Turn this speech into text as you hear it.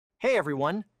Hey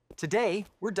everyone! Today,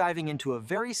 we're diving into a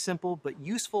very simple but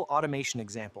useful automation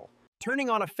example. Turning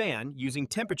on a fan using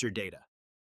temperature data.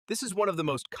 This is one of the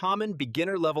most common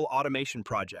beginner-level automation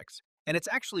projects, and it's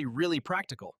actually really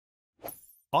practical.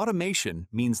 Automation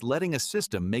means letting a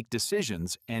system make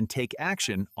decisions and take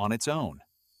action on its own.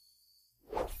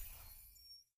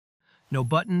 No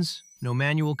buttons, no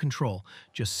manual control,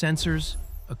 just sensors,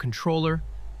 a controller,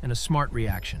 and a smart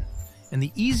reaction. And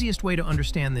the easiest way to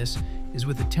understand this is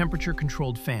with a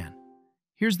temperature-controlled fan.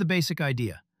 Here's the basic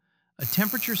idea. A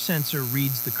temperature sensor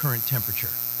reads the current temperature.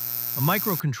 A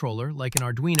microcontroller, like an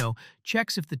Arduino,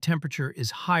 checks if the temperature is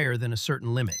higher than a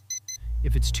certain limit.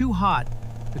 If it's too hot,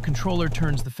 the controller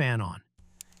turns the fan on.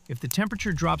 If the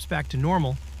temperature drops back to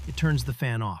normal, it turns the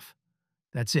fan off.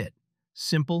 That's it.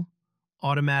 Simple,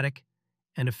 automatic,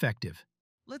 and effective.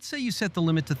 Let's say you set the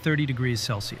limit to 30 degrees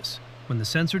Celsius. When the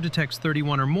sensor detects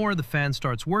 31 or more, the fan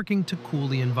starts working to cool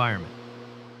the environment.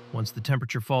 Once the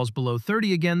temperature falls below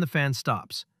 30 again, the fan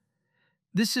stops.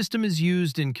 This system is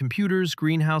used in computers,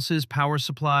 greenhouses, power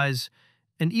supplies,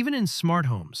 and even in smart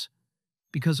homes.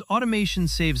 Because automation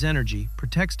saves energy,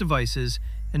 protects devices,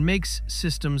 and makes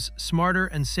systems smarter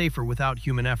and safer without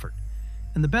human effort.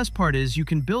 And the best part is you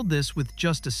can build this with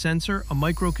just a sensor, a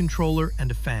microcontroller,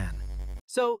 and a fan.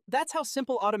 So that's how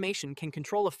simple automation can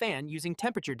control a fan using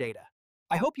temperature data.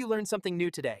 I hope you learned something new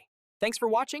today. Thanks for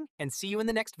watching, and see you in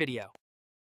the next video.